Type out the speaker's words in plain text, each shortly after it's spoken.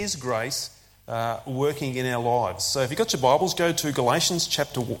His grace working in our lives. So if you've got your Bibles, go to Galatians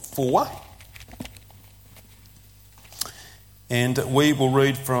chapter 4. And we will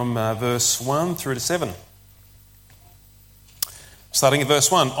read from verse 1 through to 7. Starting at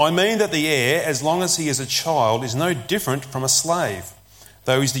verse 1. I mean that the heir, as long as he is a child, is no different from a slave,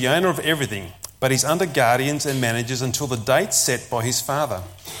 though he's the owner of everything, but he's under guardians and managers until the date set by his father.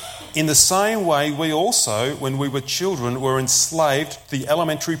 In the same way, we also, when we were children, were enslaved to the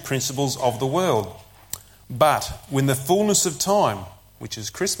elementary principles of the world. But when the fullness of time, which is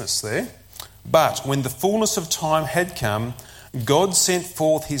Christmas there, but when the fullness of time had come, God sent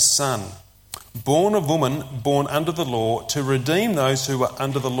forth his Son, born of woman, born under the law, to redeem those who were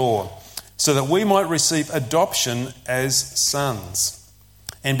under the law, so that we might receive adoption as sons.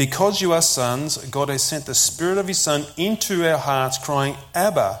 And because you are sons, God has sent the Spirit of his Son into our hearts, crying,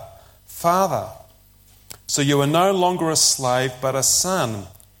 Abba, Father. So you are no longer a slave, but a son.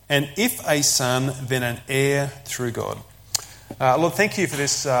 And if a son, then an heir through God. Lord, thank you for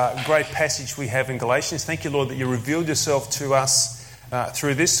this great passage we have in Galatians. Thank you, Lord, that you revealed yourself to us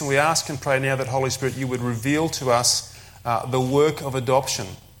through this. And we ask and pray now that, Holy Spirit, you would reveal to us the work of adoption.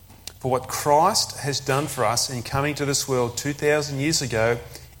 For what Christ has done for us in coming to this world 2,000 years ago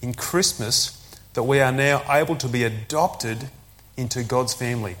in Christmas, that we are now able to be adopted into God's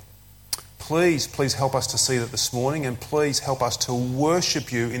family. Please help us to see that this morning, and please help us to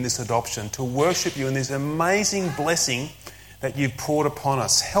worship you in this adoption, to worship you in this amazing blessing that you've poured upon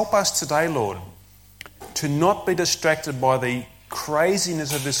us. Help us today, Lord, to not be distracted by the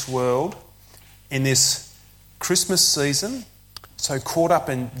craziness of this world in this Christmas season, so caught up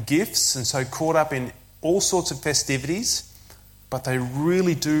in gifts and so caught up in all sorts of festivities, but they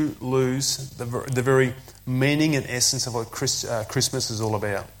really do lose the very meaning and essence of what Christmas is all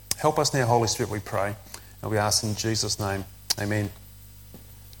about. Help us now, Holy Spirit, we pray. And we ask in Jesus' name. Amen.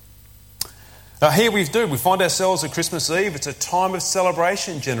 Here we find ourselves at Christmas Eve. It's a time of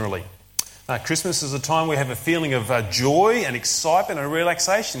celebration generally. Christmas is a time we have a feeling of joy and excitement and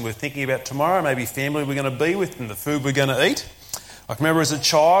relaxation. We're thinking about tomorrow, maybe family we're going to be with and the food we're going to eat. I can remember as a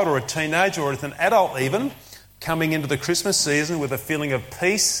child or a teenager or as an adult even, coming into the Christmas season with a feeling of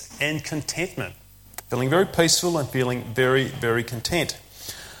peace and contentment. Feeling very peaceful and feeling very, very content.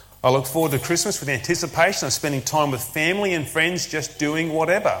 I look forward to Christmas with anticipation of spending time with family and friends just doing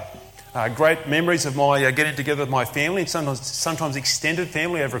whatever. Great memories of my getting together with my family and sometimes extended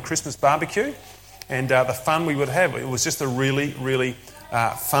family over a Christmas barbecue and the fun we would have. It was just a really, really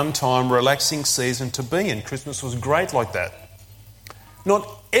fun time, relaxing season to be in. Christmas was great like that. Not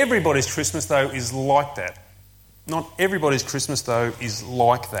everybody's Christmas, though, is like that. Not everybody's Christmas, though, is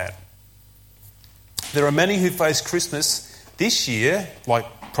like that. There are many who face Christmas this year, like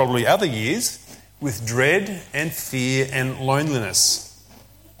probably other years, with dread and fear and loneliness.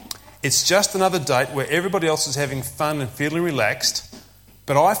 It's just another date where everybody else is having fun and feeling relaxed,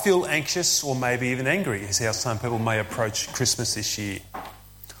 but I feel anxious or maybe even angry is how some people may approach Christmas this year.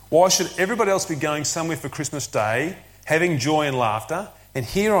 Why should everybody else be going somewhere for Christmas Day, having joy and laughter, and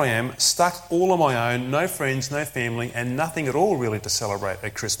here I am, stuck all on my own, no friends, no family, and nothing at all really to celebrate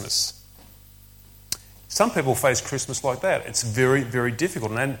at Christmas? Some people face Christmas like that. It's very, very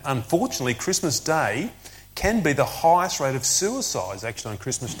difficult. And unfortunately, Christmas Day can be the highest rate of suicides actually on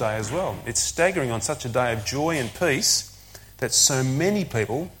Christmas Day as well. It's staggering on such a day of joy and peace that so many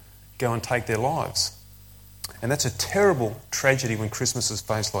people go and take their lives. And that's a terrible tragedy when Christmas is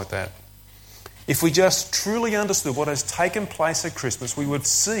faced like that. If we just truly understood what has taken place at Christmas, we would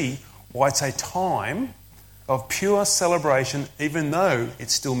see why it's a time of pure celebration, even though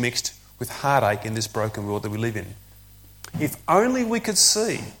it's still mixed with heartache in this broken world that we live in. If only we could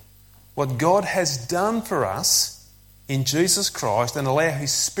see what God has done for us in Jesus Christ and allow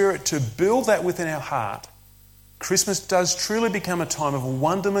his Spirit to build that within our heart, Christmas does truly become a time of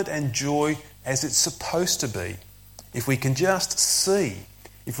wonderment and joy as it's supposed to be. If we can just see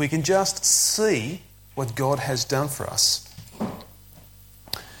what God has done for us.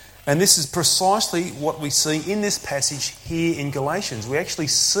 And this is precisely what we see in this passage here in Galatians. We actually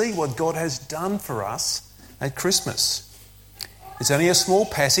see what God has done for us at Christmas. It's only a small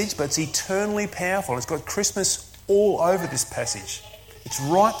passage, but it's eternally powerful. It's got Christmas all over this passage. It's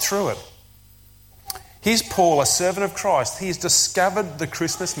right through it. Here's Paul, a servant of Christ. He has discovered the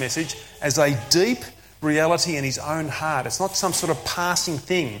Christmas message as a deep reality in his own heart. It's not some sort of passing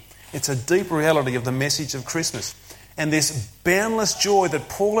thing. It's a deep reality of the message of Christmas. And this boundless joy that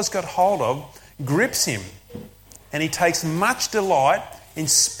Paul has got hold of grips him. And he takes much delight in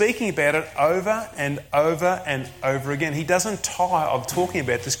speaking about it over and over and over again. He doesn't tire of talking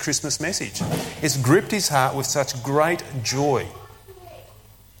about this Christmas message. It's gripped his heart with such great joy.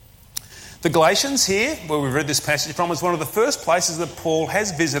 The Galatians here, where we've read this passage from, is one of the first places that Paul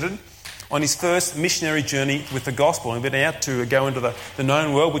has visited on his first missionary journey with the gospel. He went out to go into the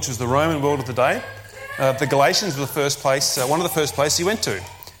known world, which was the Roman world of the day. The Galatians were the first place, one of the first places he went to.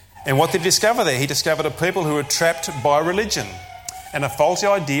 And what did he discover there? He discovered a people who were trapped by religion and a faulty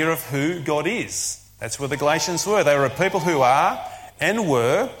idea of who God is. That's where the Galatians were. They were a people who are and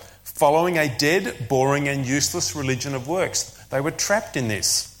were following a dead, boring and useless religion of works. They were trapped in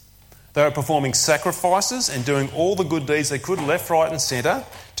this. They were performing sacrifices and doing all the good deeds they could, left, right and centre,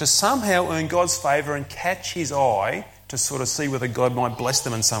 to somehow earn God's favour and catch his eye to sort of see whether God might bless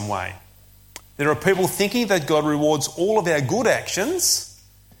them in some way. There are people thinking that God rewards all of our good actions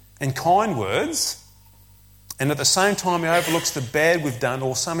and kind words, and at the same time he overlooks the bad we've done,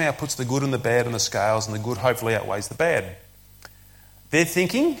 or somehow puts the good and the bad on the scales, and the good hopefully outweighs the bad. They're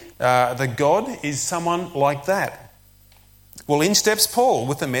thinking that God is someone like that. Well, in steps Paul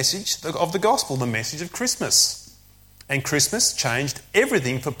with the message of the gospel, the message of Christmas. And Christmas changed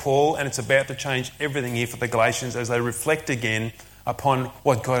everything for Paul, and it's about to change everything here for the Galatians as they reflect again upon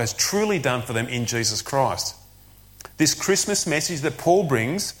what God has truly done for them in Jesus Christ. This Christmas message that Paul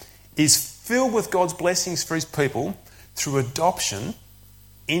brings is filled with God's blessings for his people through adoption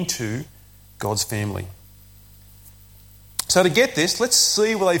into God's family. So to get this, let's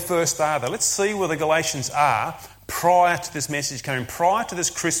see where they first are though. Let's see where the Galatians are prior to this message coming, prior to this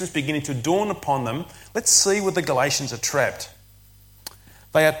Christmas beginning to dawn upon them. Let's see where the Galatians are trapped.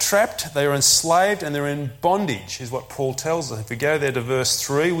 They are trapped, they are enslaved, and they're in bondage, is what Paul tells us. If we go there to verse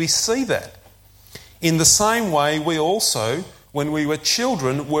 3, we see that. In the same way, we also, when we were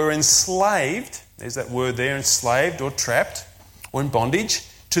children, were enslaved, there's that word there, enslaved or trapped or in bondage,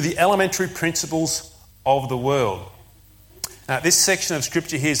 to the elementary principles of the world. Now, this section of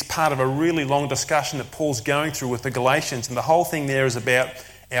Scripture here is part of a really long discussion that Paul's going through with the Galatians, and the whole ththing there is about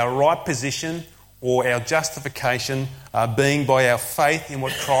our right position or our justification being by our faith in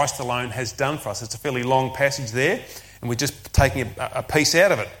what Christ alone has done for us. It's a fairly long passage there, and we're just taking a piece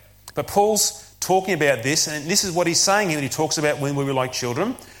out of it. But Paul's talking about this, and this is what he's saying here when he talks about when we were like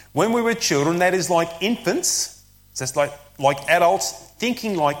children. When we were children, that is like infants, so it's like adults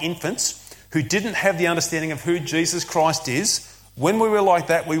thinking like infants, who didn't have the understanding of who Jesus Christ is. When we were like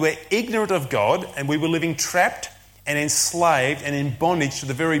that, we were ignorant of God, and we were living trapped and enslaved and in bondage to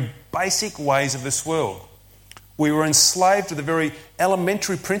the very basic ways of this world. We were enslaved to the very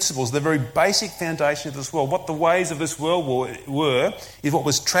elementary principles, the very basic foundation of this world. What the ways of this world were is what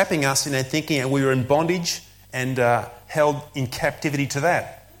was trapping us in our thinking, and we were in bondage and held in captivity to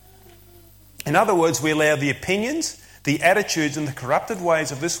that. In other words, we allowed the opinions, the attitudes and the corrupted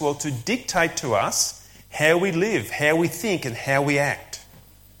ways of this world to dictate to us how we live, how we think and how we act.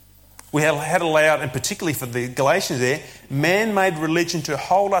 We had allowed, and particularly for the Galatians there, man-made religion to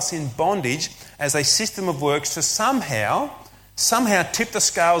hold us in bondage as a system of works to somehow tip the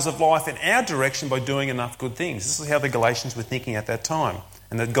scales of life in our direction by doing enough good things. This is how the Galatians were thinking at that time,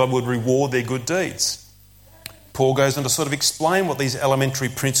 and that God would reward their good deeds. Paul goes on to sort of explain what these elementary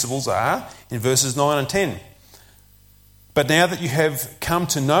principles are in verses 9 and 10. But now that you have come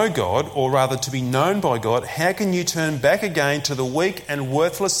to know God, or rather to be known by God, how can you turn back again to the weak and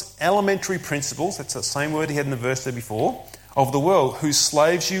worthless elementary principles, that's the same word he had in the verse there before, of the world, whose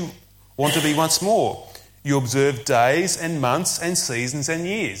slaves you want to be once more? You observe days and months and seasons and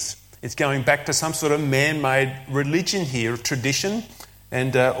years. It's going back to some sort of man-made religion here, tradition,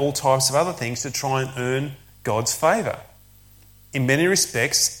 and all types of other things to try and earn God's favour. In many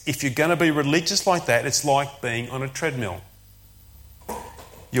respects, if you're going to be religious like that, it's like being on a treadmill.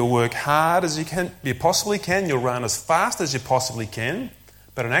 You'll work hard as you possibly can, you'll run as fast as you possibly can,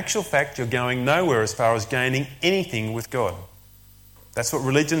 but in actual fact, you're going nowhere as far as gaining anything with God. That's what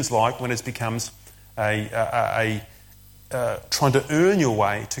religion's like when it becomes trying to earn your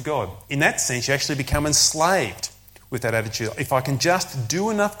way to God. In that sense, you actually become enslaved with that attitude. If I can just do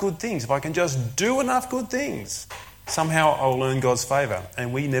enough good things, somehow I'll earn God's favour,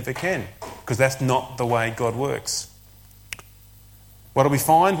 and we never can, because that's not the way God works. What do we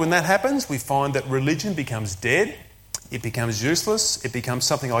find when that happens? We find that religion becomes dead, it becomes useless, it becomes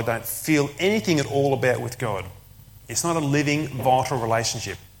something I don't feel anything at all about with God. It's not a living, vital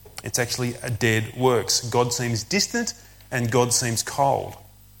relationship. It's actually a dead works. God seems distant and God seems cold.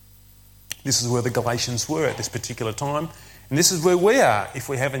 This is where the Galatians were at this particular time, and this is where we are if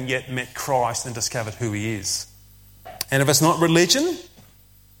we haven't yet met Christ and discovered who he is. And if it's not religion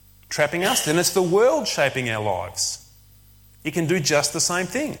trapping us, then it's the world shaping our lives. It can do just the same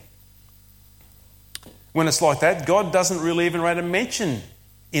thing. When it's like that, God doesn't really even rate a mention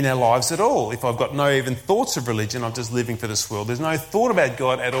in our lives at all. If I've got no even thoughts of religion, I'm just living for this world. There's no thought about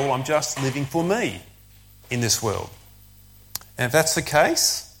God at all. I'm just living for me in this world. And if that's the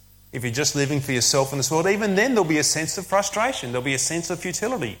case, if you're just living for yourself in this world, even then there'll be a sense of frustration. There'll be a sense of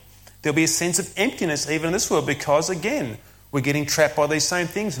futility. There'll be a sense of emptiness even in this world because, again, we're getting trapped by these same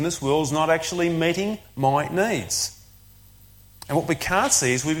things and this world's not actually meeting my needs. And what we can't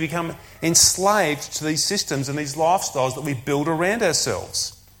see is we become enslaved to these systems and these lifestyles that we build around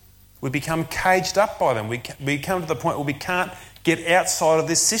ourselves. We become caged up by them. We come to the point where we can't get outside of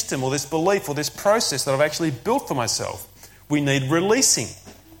this system or this belief or this process that I've actually built for myself. We need releasing.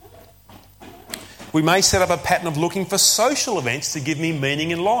 We may set up a pattern of looking for social events to give me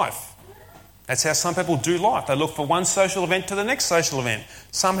meaning in life. That's how some people do life. They look for one social event to the next social event.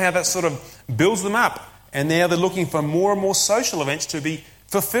 Somehow that sort of builds them up. And now they're looking for more and more social events to be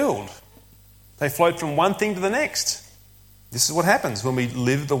fulfilled. They float from one thing to the next. This is what happens when we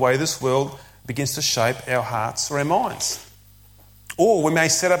live the way this world begins to shape our hearts or our minds. Or we may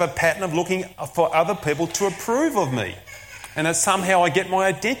set up a pattern of looking for other people to approve of me. And that somehow I get my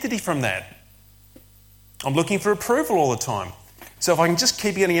identity from that. I'm looking for approval all the time. So if I can just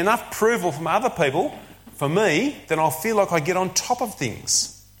keep getting enough approval from other people, for me, then I'll feel like I get on top of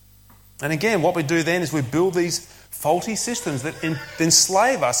things. And again, what we do then is we build these faulty systems that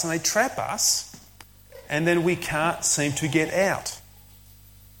enslave us and they trap us. And then we can't seem to get out.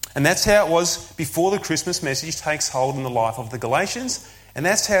 And that's how it was before the Christmas message takes hold in the life of the Galatians. And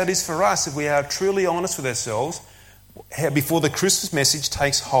that's how it is for us if we are truly honest with ourselves. Before the Christmas message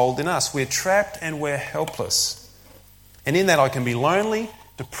takes hold in us, we're trapped and we're helpless. And in that I can be lonely,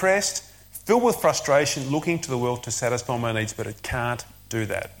 depressed, filled with frustration, looking to the world to satisfy my needs, but it can't do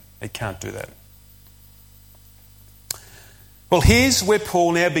that. It can't do that. Well, here's where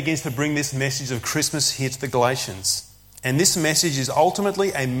Paul now begins to bring this message of Christmas here to the Galatians. And this message is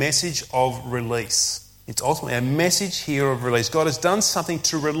ultimately a message of release. It's ultimately a message here of release. God has done something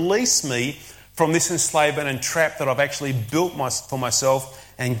to release me from this enslavement and trap that I've actually built for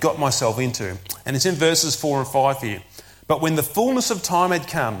myself and got myself into. And it's in verses 4 and 5 here. But when the fullness of time had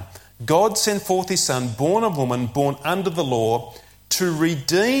come, God sent forth his Son, born of woman, born under the law, to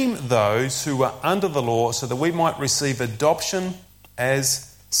redeem those who were under the law so that we might receive adoption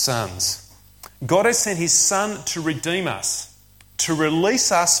as sons. God has sent his Son to redeem us, to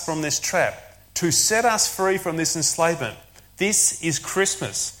release us from this trap, to set us free from this enslavement. This is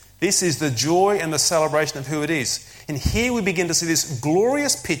Christmas. This is the joy and the celebration of who it is. And here we begin to see this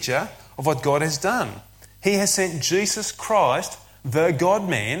glorious picture of what God has done. He has sent Jesus Christ, the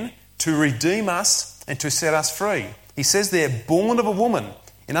God-man, to redeem us and to set us free. He says there, born of a woman.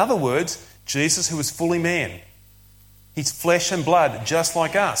 In other words, Jesus who was fully man. He's flesh and blood, just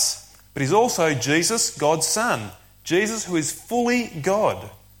like us. But he's also Jesus, God's Son. Jesus who is fully God.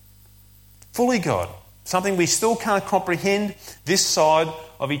 Fully God. Something we still can't comprehend this side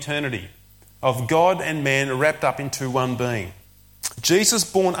of eternity. Of God and man wrapped up into one being. Jesus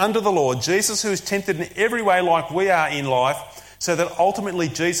born under the law. Jesus who is tempted in every way like we are in life, so that ultimately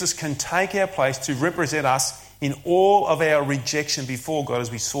Jesus can take our place to represent us in all of our rejection before God,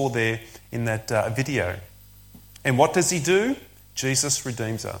 as we saw there in that video. And what does he do? Jesus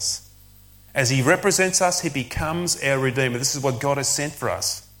redeems us. As he represents us, he becomes our Redeemer. This is what God has sent for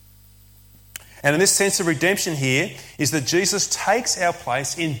us. And in this sense of redemption here is that Jesus takes our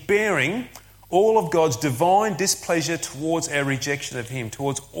place in bearing all of God's divine displeasure towards our rejection of him,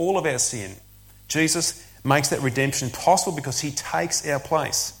 towards all of our sin. Jesus makes that redemption possible because he takes our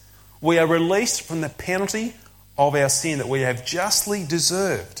place. We are released from the penalty of our sin that we have justly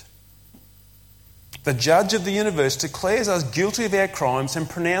deserved. The judge of the universe declares us guilty of our crimes and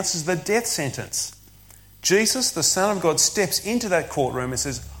pronounces the death sentence. Jesus, the Son of God, steps into that courtroom and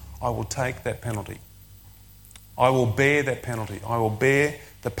says, I will take that penalty. I will bear that penalty. I will bear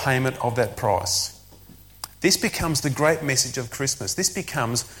the payment of that price. This becomes the great message of Christmas. This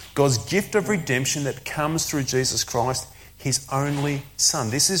becomes God's gift of redemption that comes through Jesus Christ, his only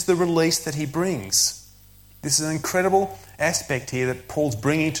Son. This is the release that he brings. This is an incredible aspect here that Paul's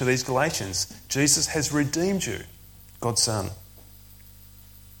bringing to these Galatians. Jesus has redeemed you, God's Son.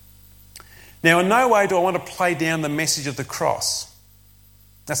 Now, in no way do I want to play down the message of the cross.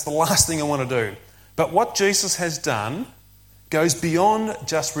 That's the last thing I want to do. But what Jesus has done goes beyond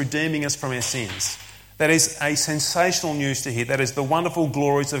just redeeming us from our sins. That is a sensational news to hear. That is the wonderful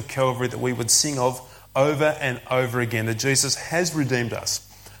glories of Calvary that we would sing of over and over again, that Jesus has redeemed us.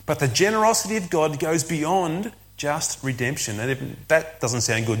 But the generosity of God goes beyond just redemption. And if that doesn't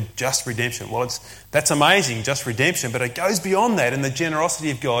sound good, just redemption. Well, that's amazing, just redemption. But it goes beyond that in the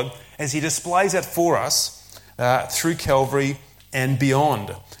generosity of God as he displays that for us through Calvary and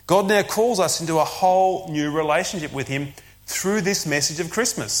beyond. God now calls us into a whole new relationship with him through this message of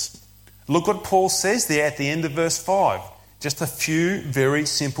Christmas. Look what Paul says there at the end of verse 5. Just a few very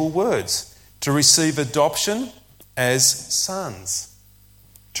simple words. To receive adoption as sons.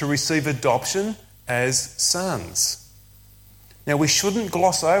 To receive adoption as sons. Now we shouldn't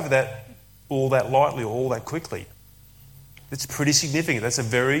gloss over that all that lightly or all that quickly. It's pretty significant. That's a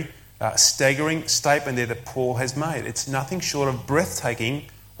very staggering statement there that Paul has made. It's nothing short of breathtaking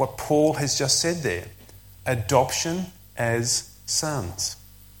what Paul has just said there. Adoption as sons.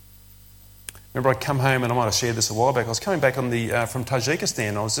 Remember, I come home, and I might have shared this a while back. I was coming back from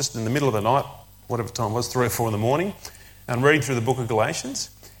Tajikistan. I was just in the middle of the night, whatever time it was, 3 or 4 in the morning, and I'm reading through the book of Galatians,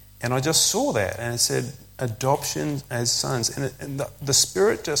 and I just saw that, and it said adoption as sons. And the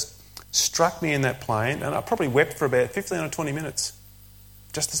Spirit just struck me in that plane, and I probably wept for about 15 or 20 minutes,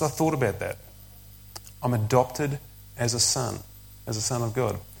 just as I thought about that. I'm adopted as a son of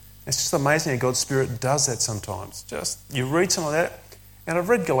God. It's just amazing how God's Spirit does that sometimes. Just, you read something like that, and I've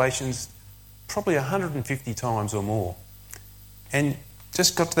read Galatians probably 150 times or more, and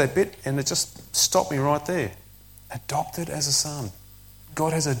just got to that bit, and it just stopped me right there. Adopted as a son.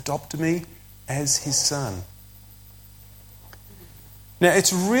 God has adopted me as his son. Now,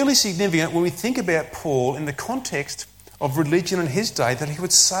 it's really significant when we think about Paul in the context of religion in his day that he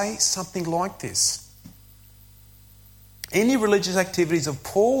would say something like this. Any religious activities of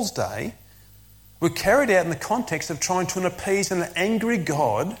Paul's day were carried out in the context of trying to appease an angry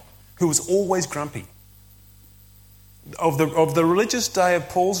God who was always grumpy. Of the religious day of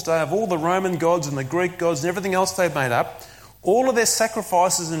Paul's day, of all the Roman gods and the Greek gods and everything else they'd made up, all of their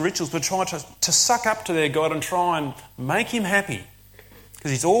sacrifices and rituals were trying to suck up to their God and try and make him happy.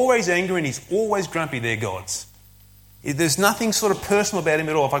 Because he's always angry and he's always grumpy, their gods. There's nothing sort of personal about him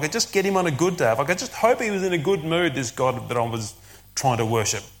at all. If I could just get him on a good day, if I could just hope he was in a good mood, this God that I was trying to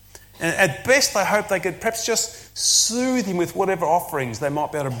worship. And at best, I hope they could perhaps just soothe him with whatever offerings they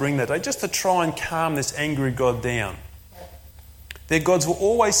might be able to bring that day, just to try and calm this angry God down. Their gods were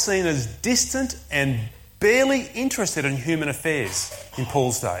always seen as distant and barely interested in human affairs in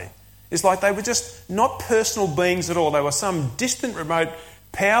Paul's day. It's like they were just not personal beings at all. They were some distant, remote,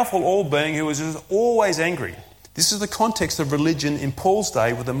 powerful all-being who was just always angry. This is the context of religion in Paul's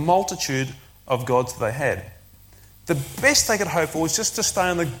day with a multitude of gods that they had. The best they could hope for was just to stay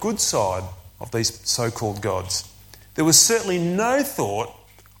on the good side of these so-called gods. There was certainly no thought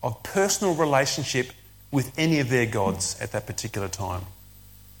of personal relationship with any of their gods at that particular time.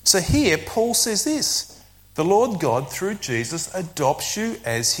 So here, Paul says this: the Lord God, through Jesus, adopts you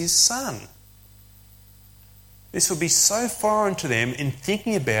as his son. This will be so foreign to them in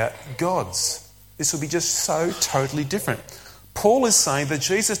thinking about gods. This will be just so totally different. Paul is saying that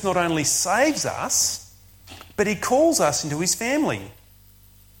Jesus not only saves us, but he calls us into his family.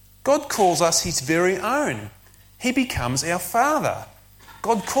 God calls us his very own. He becomes our Father.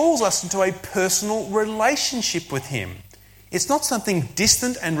 God calls us into a personal relationship with him. It's not something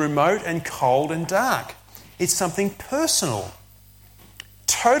distant and remote and cold and dark. It's something personal.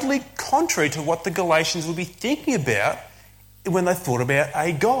 Totally contrary to what the Galatians would be thinking about when they thought about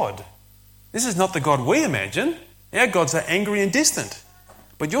a God. This is not the God we imagine. Our gods are angry and distant.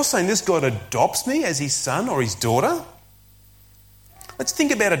 But you're saying this God adopts me as his son or his daughter? Let's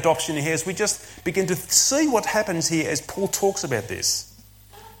think about adoption here as we just begin to see what happens here as Paul talks about this.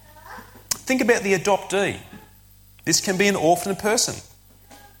 Think about the adoptee. This can be an orphan person.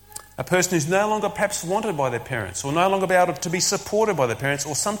 A person who's no longer perhaps wanted by their parents, or no longer able to be supported by their parents,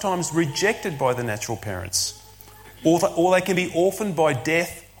 or sometimes rejected by the natural parents. Or they can be orphaned by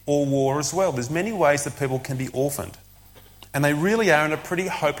death or war as well. There's many ways that people can be orphaned. And they really are in a pretty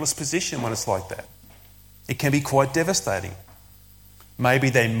hopeless position when it's like that. It can be quite devastating. Maybe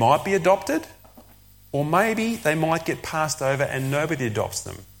they might be adopted, or maybe they might get passed over and nobody adopts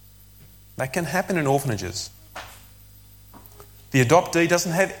them. That can happen in orphanages. The adoptee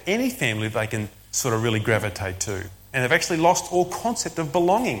doesn't have any family they can sort of really gravitate to. And they've actually lost all concept of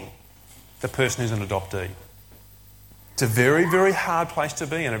belonging, the person who's an adoptee. It's a very, very hard place to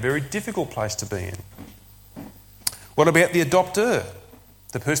be in, a very difficult place to be in. What about the adopter?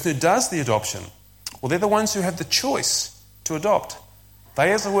 The person who does the adoption? Well, they're the ones who have the choice to adopt.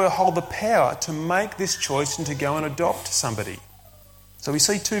 They, as it were, hold the power to make this choice and to go and adopt somebody. So we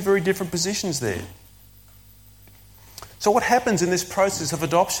see two very different positions there. So what happens in this process of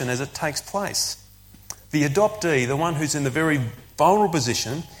adoption as it takes place? The adoptee, the one who's in the very vulnerable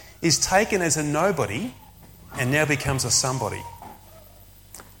position, is taken as a nobody and now becomes a somebody.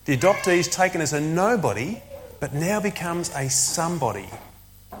 The adoptee is taken as a nobody but now becomes a somebody.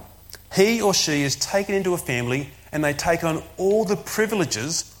 He or she is taken into a family and they take on all the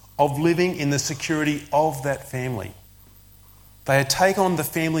privileges of living in the security of that family. They take on the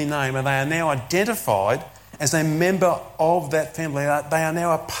family name and they are now identified as a member of that family. They are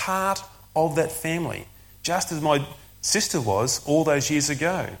now a part of that family, just as my sister was all those years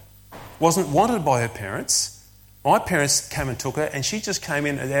ago. Wasn't wanted by her parents. My parents came and took her, and she just came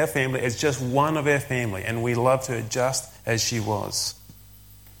in as our family, as just one of our family, and we loved her just as she was.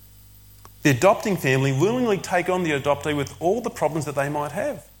 The adopting family willingly take on the adoptee with all the problems that they might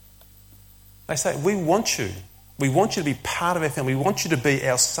have. They say, we want you. We want you to be part of our family. We want you to be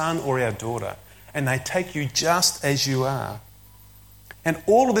our son or our daughter. And they take you just as you are. And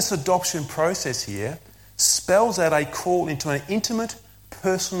all of this adoption process here spells out a call into an intimate,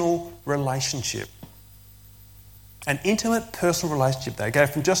 personal relationship. An intimate, personal relationship. They go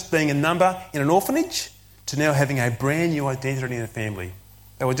from just being a number in an orphanage to now having a brand new identity in a family.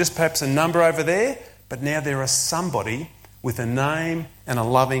 They were just perhaps a number over there, but now they're a somebody with a name and a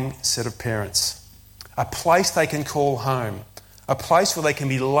loving set of parents. A place they can call home. A place where they can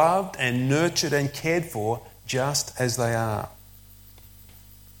be loved and nurtured and cared for just as they are.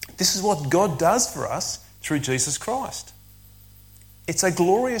 This is what God does for us through Jesus Christ. It's a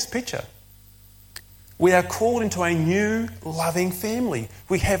glorious picture. We are called into a new loving family.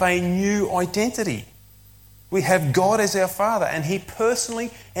 We have a new identity. We have God as our Father, and He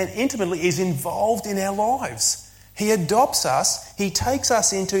personally and intimately is involved in our lives. He adopts us. He takes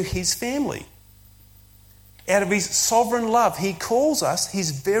us into His family. Out of His sovereign love, He calls us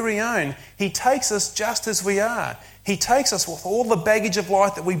His very own. He takes us just as we are. He takes us with all the baggage of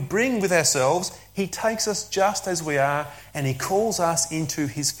life that we bring with ourselves. He takes us just as we are, and He calls us into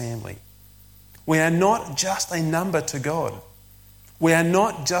His family. We are not just a number to God. We are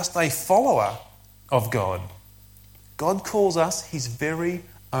not just a follower of God. God calls us His very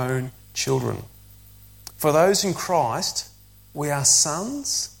own children. For those in Christ, we are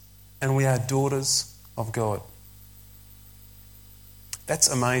sons and we are daughters of God. That's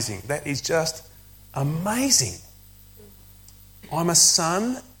amazing. That is just amazing. I'm a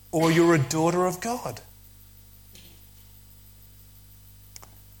son, or you're a daughter of God.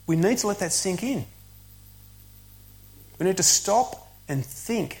 We need to let that sink in. We need to stop and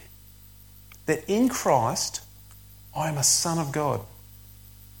think that in Christ, I am a son of God.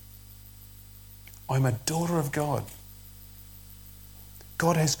 I'm a daughter of God.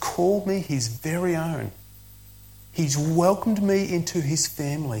 God has called me His very own. He's welcomed me into His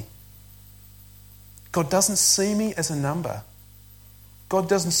family. God doesn't see me as a number. God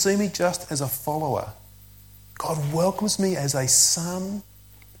doesn't see me just as a follower. God welcomes me as a son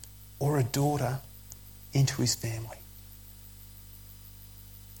or a daughter into His family.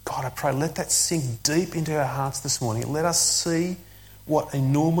 God, I pray, let that sink deep into our hearts this morning. Let us see what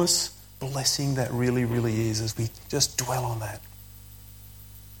enormous blessing that really, really is as we just dwell on that.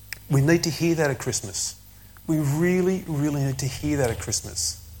 We need to hear that at Christmas. We really, really need to hear that at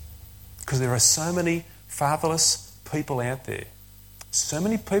Christmas. Because there are so many fatherless people out there. So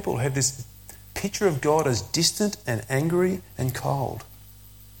many people have this picture of God as distant and angry and cold.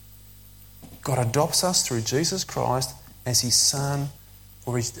 God adopts us through Jesus Christ as His son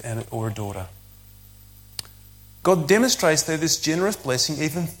or a daughter. God demonstrates this generous blessing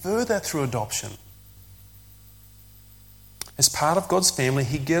even further through adoption. As part of God's family,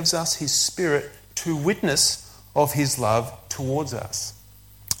 He gives us His Spirit to witness of His love towards us.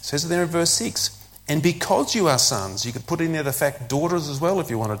 It says it there in verse 6. And because you are sons, you could put in there the fact daughters as well if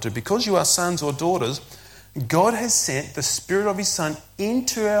you wanted to. Because you are sons or daughters, God has sent the Spirit of His Son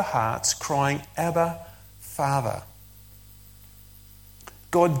into our hearts, crying, Abba, Father.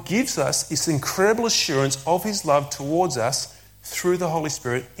 God gives us this incredible assurance of His love towards us through the Holy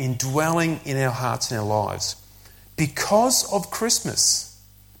Spirit indwelling in our hearts and our lives. Because of Christmas,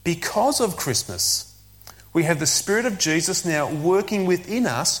 we have the Spirit of Jesus now working within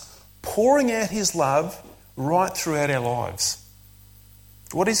us, pouring out His love right throughout our lives.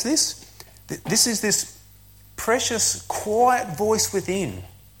 What is this? This is this precious, quiet voice within.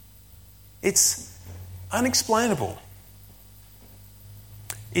 It's unexplainable.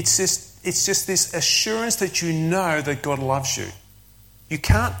 It's just this assurance that you know that God loves you. You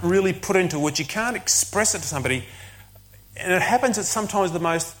can't really put it into words. You can't express it to somebody. And it happens at sometimes the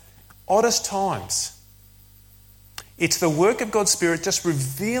most oddest times. It's the work of God's Spirit just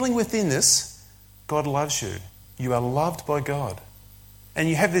revealing within this, God loves you. You are loved by God. And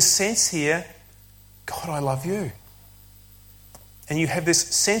you have this sense here, God, I love you. And you have this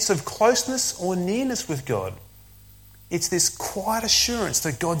sense of closeness or nearness with God. It's this quiet assurance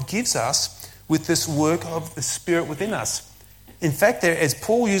that God gives us with this work of the Spirit within us. In fact, there, as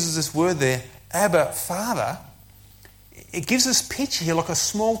Paul uses this word there, Abba, Father, it gives this picture here like a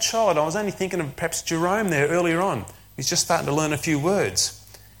small child. I was only thinking of perhaps Jerome there earlier on. He's just starting to learn a few words.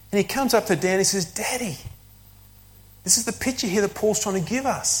 And he comes up to Dad and he says, Daddy, this is the picture here that Paul's trying to give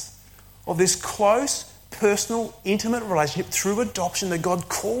us of this close, personal, intimate relationship through adoption that God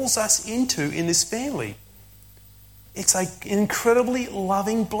calls us into in this family. It's an incredibly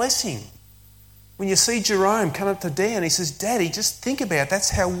loving blessing. When you see Jerome come up to Dad and he says, Daddy, just think about it. That's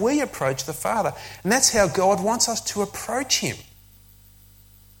how we approach the Father. And that's how God wants us to approach him.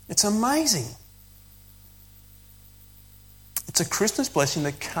 It's amazing. It's a Christmas blessing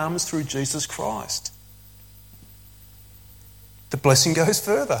that comes through Jesus Christ. The blessing goes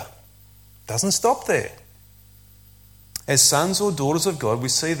further. Doesn't stop there. As sons or daughters of God, we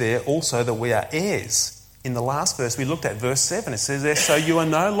see there also that we are heirs. In the last verse we looked at, verse 7, it says there, so you are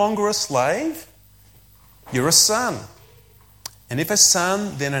no longer a slave, you're a son. And if a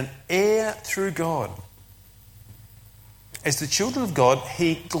son, then an heir through God. As the children of God,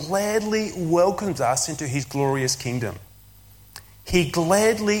 he gladly welcomes us into his glorious kingdom. He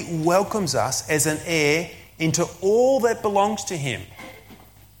gladly welcomes us as an heir into all that belongs to him.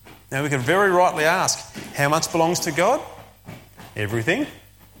 Now we can very rightly ask, how much belongs to God? Everything.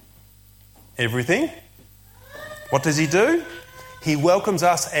 Everything. What does he do? He welcomes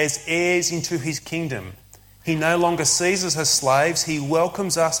us as heirs into his kingdom. He no longer sees us as slaves. He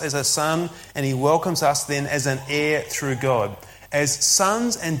welcomes us as a son, and he welcomes us then as an heir through God. As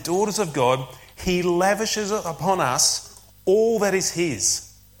sons and daughters of God, he lavishes upon us all that is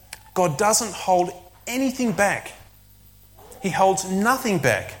his. God doesn't hold anything back. He holds nothing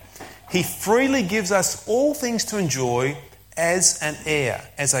back. He freely gives us all things to enjoy as an heir,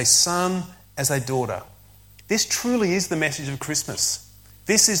 as a son, as a daughter. This truly is the message of Christmas.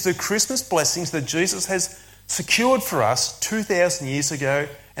 This is the Christmas blessings that Jesus has secured for us 2,000 years ago,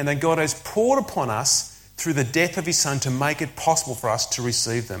 and that God has poured upon us through the death of his Son to make it possible for us to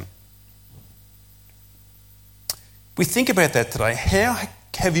receive them. We think about that today. How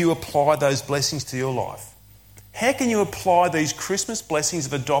have you applied those blessings to your life? How can you apply these Christmas blessings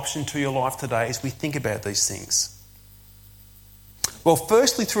of adoption to your life today as we think about these things? Well,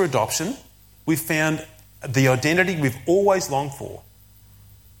 firstly, through adoption, we've found the identity we've always longed for.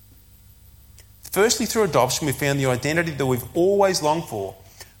 Firstly, through adoption, we found the identity that we've always longed for.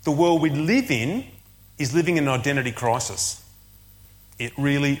 The world we live in is living in an identity crisis. It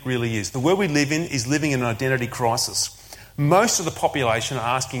really, really is. The world we live in is living in an identity crisis. Most of the population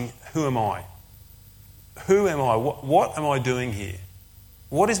are asking, who am I? Who am I? What am I doing here?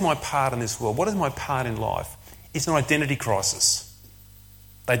 What is my part in this world? What is my part in life? It's an identity crisis.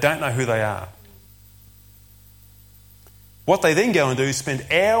 They don't know who they are. What they then go and do is spend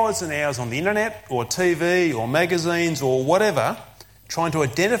hours and hours on the internet or TV or magazines or whatever, trying to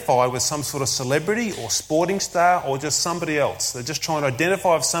identify with some sort of celebrity or sporting star or just somebody else. They're just trying to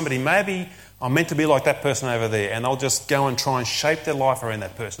identify with somebody. Maybe I'm meant to be like that person over there, and they'll just go and try and shape their life around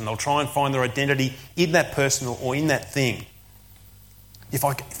that person. They'll try and find their identity in that person or in that thing. If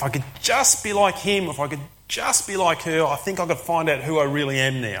I could just be like him, if I could just be like her, I think I could find out who I really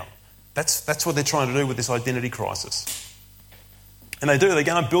am now. That's what they're trying to do with this identity crisis. And they do. They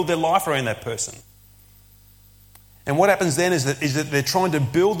go and build their life around that person. And what happens then is that they're trying to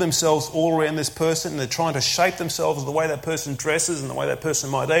build themselves all around this person, and they're trying to shape themselves the way that person dresses and the way that person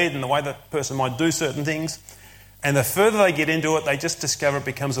might eat and the way that person might do certain things. And the further they get into it, they just discover it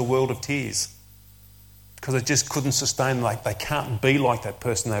becomes a world of tears because it just couldn't sustain, like they can't be like that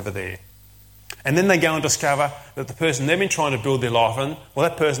person over there. And then they go and discover that the person they've been trying to build their life on, well,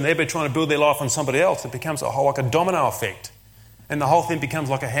 that person they've been trying to build their life on somebody else. It becomes like a domino effect. And the whole thing becomes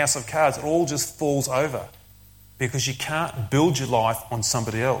like a house of cards. It all just falls over because you can't build your life on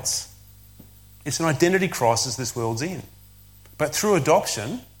somebody else. It's an identity crisis this world's in. But through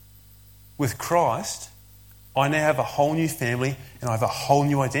adoption, with Christ, I now have a whole new family and I have a whole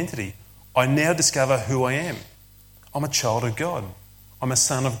new identity. I now discover who I am. I'm a child of God. I'm a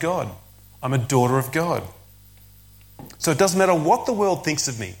son of God. I'm a daughter of God. So it doesn't matter what the world thinks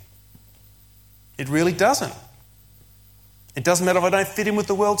of me. It really doesn't. It doesn't matter if I don't fit in with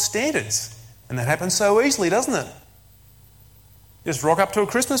the world's standards. And that happens so easily, doesn't it? Just rock up to a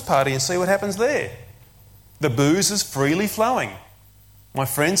Christmas party and see what happens there. The booze is freely flowing. My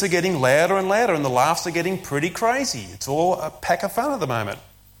friends are getting louder and louder and the laughs are getting pretty crazy. It's all a pack of fun at the moment.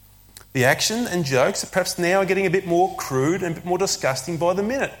 The action and jokes perhaps now are getting a bit more crude and a bit more disgusting by the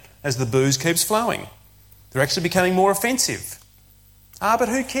minute as the booze keeps flowing. They're actually becoming more offensive. But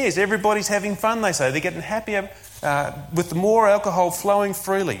who cares? Everybody's having fun, they say. They're getting happier with the more alcohol flowing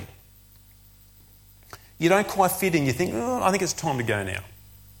freely. You don't quite fit in. You think, I think it's time to go now.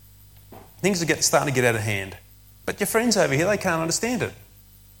 Things are starting to get out of hand. But your friends over here, they can't understand it.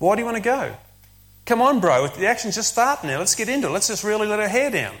 Why do you want to go? Come on, bro, the action's just starting now. Let's get into it. Let's just really let our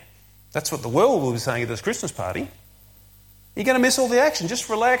hair down. That's what the world will be saying at this Christmas party. You're going to miss all the action. Just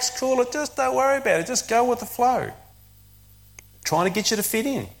relax, cool it, just don't worry about it. Just go with the flow. Trying to get you to fit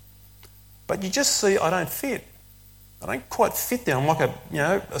in. But you just see, I don't fit. I don't quite fit there. I'm like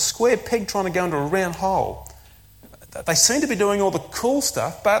a square peg trying to go into a round hole. They seem to be doing all the cool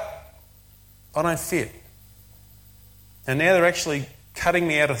stuff, but I don't fit. And now they're actually cutting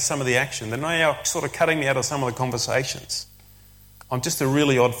me out of some of the action. They're now sort of cutting me out of some of the conversations. I'm just a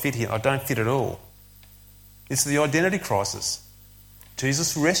really odd fit here. I don't fit at all. It's the identity crisis.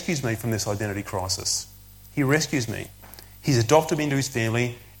 Jesus rescues me from this identity crisis. He rescues me. He's adopted me into his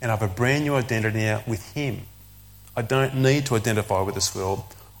family, and I have a brand new identity now with him. I don't need to identify with this world.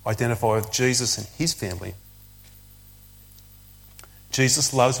 I identify with Jesus and his family.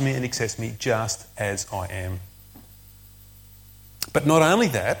 Jesus loves me and accepts me just as I am. But not only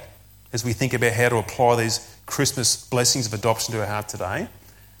that, as we think about how to apply these Christmas blessings of adoption to our heart today,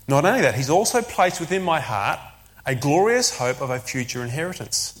 not only that, he's also placed within my heart a glorious hope of a future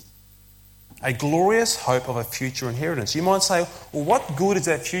inheritance. A glorious hope of a future inheritance. You might say, well, what good is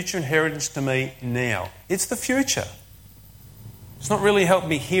that future inheritance to me now? It's the future. It's not really helped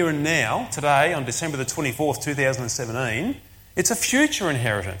me here and now, today, on December the 24th, 2017. It's a future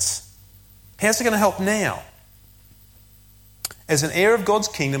inheritance. How's it going to help now? As an heir of God's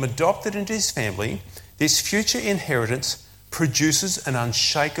kingdom, adopted into his family, this future inheritance produces an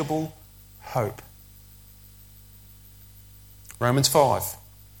unshakable hope. Romans 5.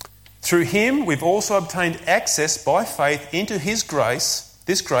 Through him we've also obtained access by faith into his grace,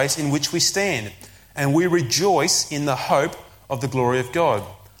 this grace in which we stand, and we rejoice in the hope of the glory of God.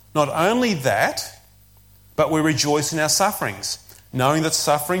 Not only that, but we rejoice in our sufferings, knowing that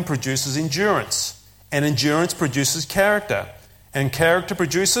suffering produces endurance, and endurance produces character, and character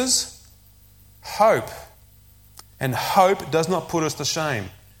produces hope. And hope does not put us to shame,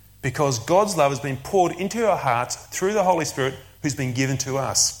 because God's love has been poured into our hearts through the Holy Spirit who's been given to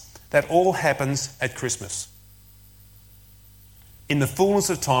us. That all happens at Christmas. In the fullness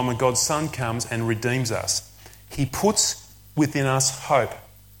of time, when God's Son comes and redeems us, he puts within us hope.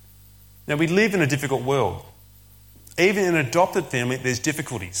 Now, we live in a difficult world. Even in an adopted family, there's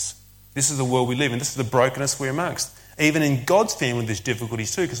difficulties. This is the world we live in. This is the brokenness we're amongst. Even in God's family, there's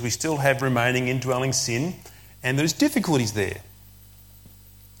difficulties too, because we still have remaining indwelling sin, and there's difficulties there.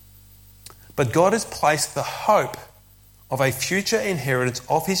 But God has placed the hope of a future inheritance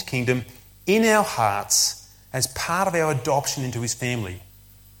of his kingdom in our hearts as part of our adoption into his family.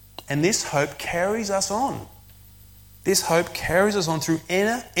 And this hope carries us on. This hope carries us on through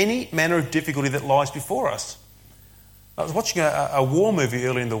any manner of difficulty that lies before us. I was watching a war movie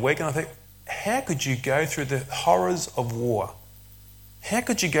earlier in the week, and I thought, how could you go through the horrors of war? How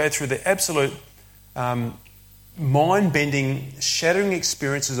could you go through the absolute mind-bending, shattering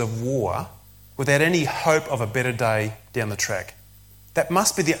experiences of war without any hope of a better day down the track? That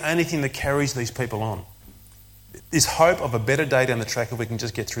must be the only thing that carries these people on. Is hope of a better day down the track if we can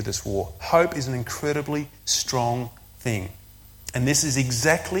just get through this war. Hope is an incredibly strong thing. And this is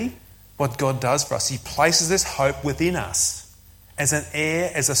exactly what God does for us. He places this hope within us as an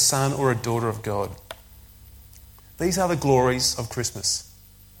heir, as a son or a daughter of God. These are the glories of Christmas.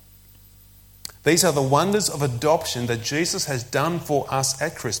 These are the wonders of adoption that Jesus has done for us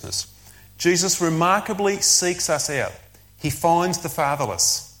at Christmas. Jesus remarkably seeks us out. He finds the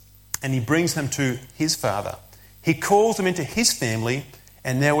fatherless and he brings them to his Father. He calls them into his family,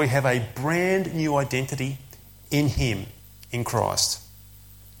 and now we have a brand new identity in him, in Christ.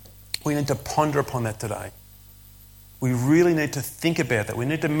 We need to ponder upon that today. We really need to think about that. We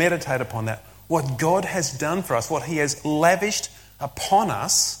need to meditate upon that. What God has done for us, what he has lavished upon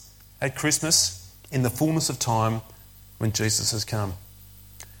us at Christmas in the fullness of time when Jesus has come.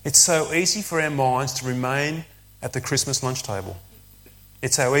 It's so easy for our minds to remain at the Christmas lunch table.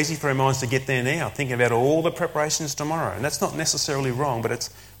 It's so easy for our minds to get there now, thinking about all the preparations tomorrow. And that's not necessarily wrong, but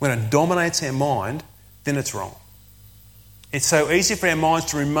it's when it dominates our mind, then it's wrong. It's so easy for our minds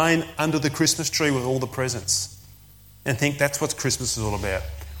to remain under the Christmas tree with all the presents and think that's what Christmas is all about.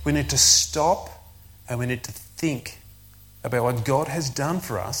 We need to stop and we need to think about what God has done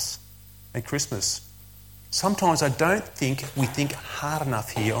for us at Christmas. Sometimes I don't think we think hard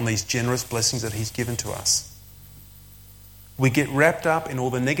enough here on these generous blessings that he's given to us. We get wrapped up in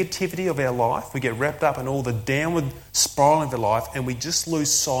all the negativity of our life. We get wrapped up in all the downward spiral of our life, and we just lose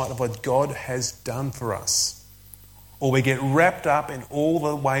sight of what God has done for us. Or we get wrapped up in all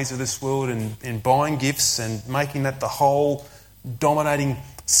the ways of this world and buying gifts and making that the whole dominating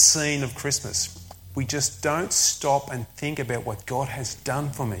scene of Christmas. we just don't stop and think about what God has done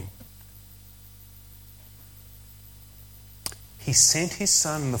for me. He sent his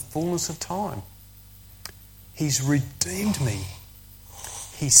Son in the fullness of time. He's redeemed me.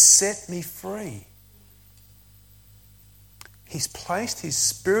 He set me free. He's placed his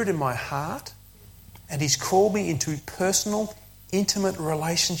Spirit in my heart, and he's called me into personal, intimate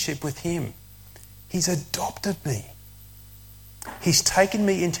relationship with him. He's adopted me. He's taken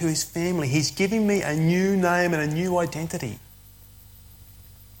me into his family. He's given me a new name and a new identity.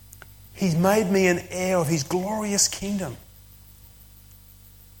 He's made me an heir of his glorious kingdom.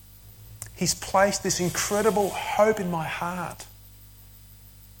 He's placed this incredible hope in my heart.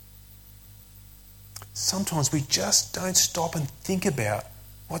 Sometimes we just don't stop and think about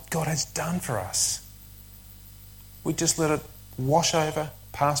what God has done for us. We just let it wash over,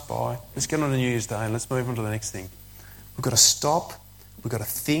 pass by. Let's get on to New Year's Day and let's move on to the next thing. We've got to stop, we've got to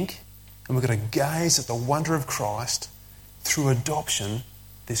think, and we've got to gaze at the wonder of Christ through adoption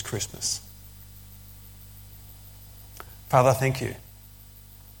this Christmas. Father, thank you.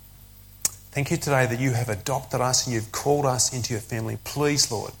 Thank you today that you have adopted us and you've called us into your family. Please,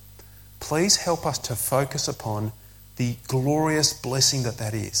 Lord, please help us to focus upon the glorious blessing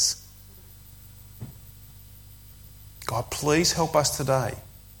that is. God, please help us today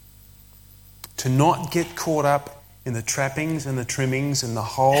to not get caught up in the trappings and the trimmings and the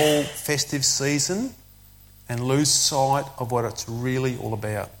whole festive season and lose sight of what it's really all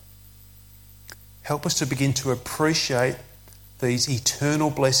about. Help us to begin to appreciate these eternal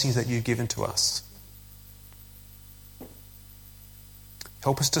blessings that you've given to us.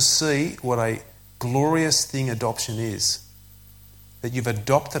 Help us to see what a glorious thing adoption is, that you've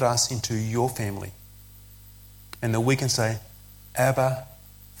adopted us into your family, and that we can say, Abba,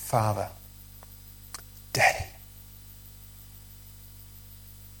 Father, Daddy.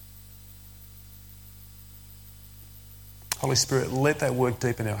 Holy Spirit, let that work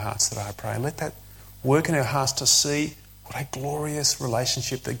deep in our hearts today, I pray. Let that work in our hearts to see what a glorious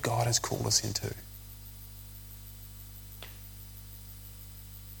relationship that God has called us into.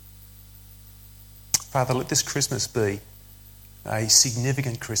 Father, let this Christmas be a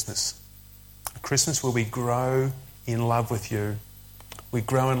significant Christmas. A Christmas where we grow in love with you. We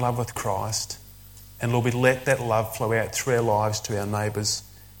grow in love with Christ. And Lord, we let that love flow out through our lives to our neighbours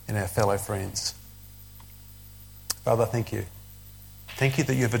and our fellow friends. Father, thank you. Thank you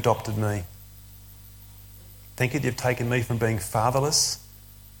that you've adopted me. Thank you that you've taken me from being fatherless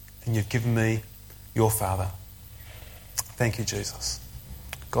and you've given me your Father. Thank you, Jesus.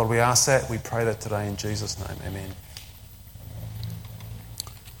 God, we ask that, we pray that today in Jesus' name. Amen.